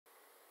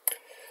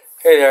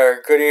Hey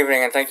there, good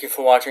evening, and thank you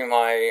for watching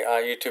my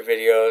YouTube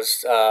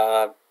videos.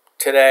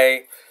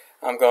 Today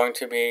I'm going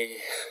to be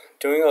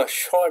doing a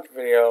short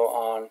video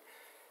on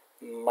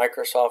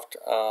Microsoft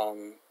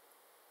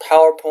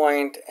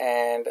PowerPoint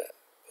and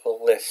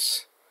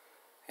lists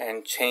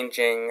and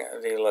changing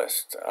the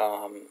list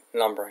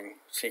numbering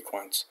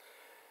sequence.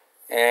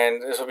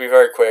 And this will be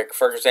very quick.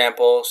 For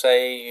example,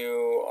 say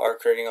you are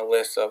creating a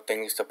list of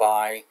things to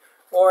buy,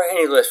 or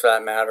any list for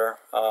that matter.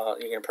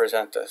 You can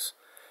present this.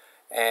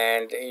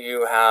 And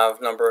you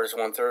have numbers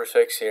 1 through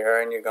 6 here,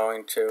 and you're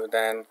going to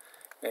then,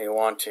 you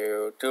want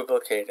to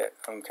duplicate it,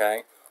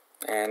 okay?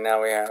 And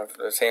now we have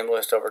the same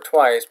list over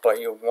twice,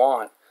 but you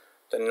want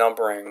the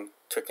numbering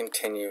to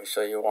continue.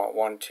 So you want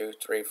 1, 2,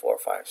 3, 4,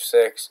 5,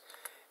 6,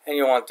 and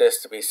you want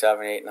this to be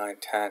 7, 8, 9,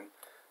 10.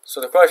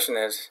 So the question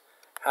is,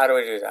 how do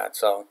we do that?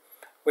 So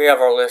we have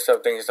our list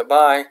of things to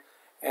buy,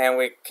 and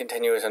we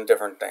continue with some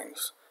different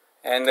things.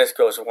 And this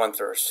goes 1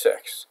 through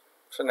 6.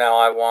 So now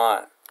I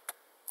want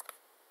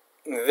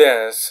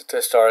this to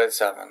start at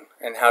 7.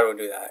 And how do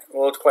we do that?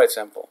 Well, it's quite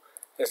simple.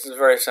 This is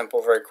very simple,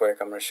 very quick.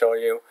 I'm going to show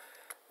you.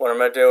 What I'm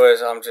going to do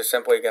is I'm just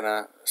simply going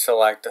to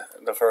select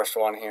the first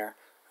one here.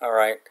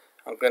 Alright,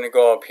 I'm going to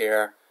go up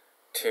here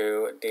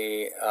to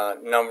the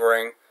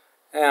numbering,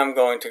 and I'm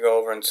going to go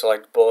over and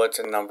select bullets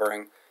and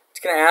numbering. It's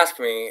going to ask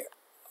me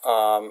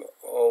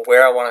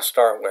where I want to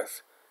start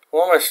with.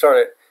 Well, I'm going to start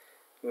at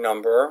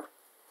number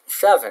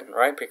 7,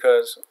 right?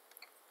 Because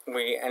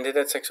we ended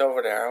at 6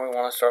 over there, and we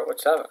want to start with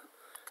 7.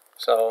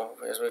 So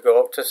as we go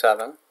up to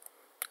 7,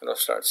 it'll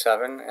start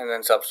 7, and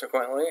then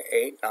subsequently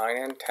 8, 9,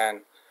 and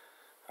 10.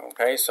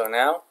 Okay, so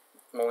now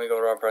when we go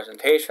to our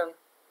presentation,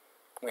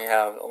 we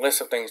have a list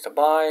of things to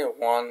buy: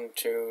 1,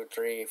 2,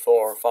 3,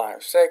 4,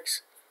 5,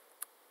 6,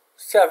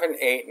 7,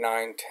 8,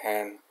 9,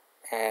 10.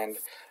 And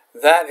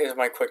that is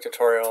my quick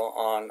tutorial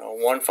on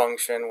one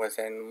function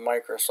within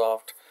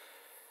Microsoft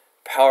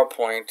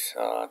PowerPoint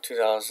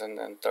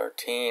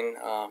 2013.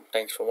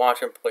 Thanks for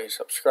watching. Please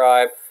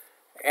subscribe.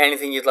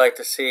 Anything you'd like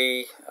to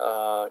see,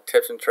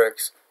 tips and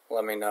tricks,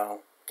 let me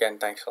know. Again,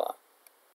 thanks a lot.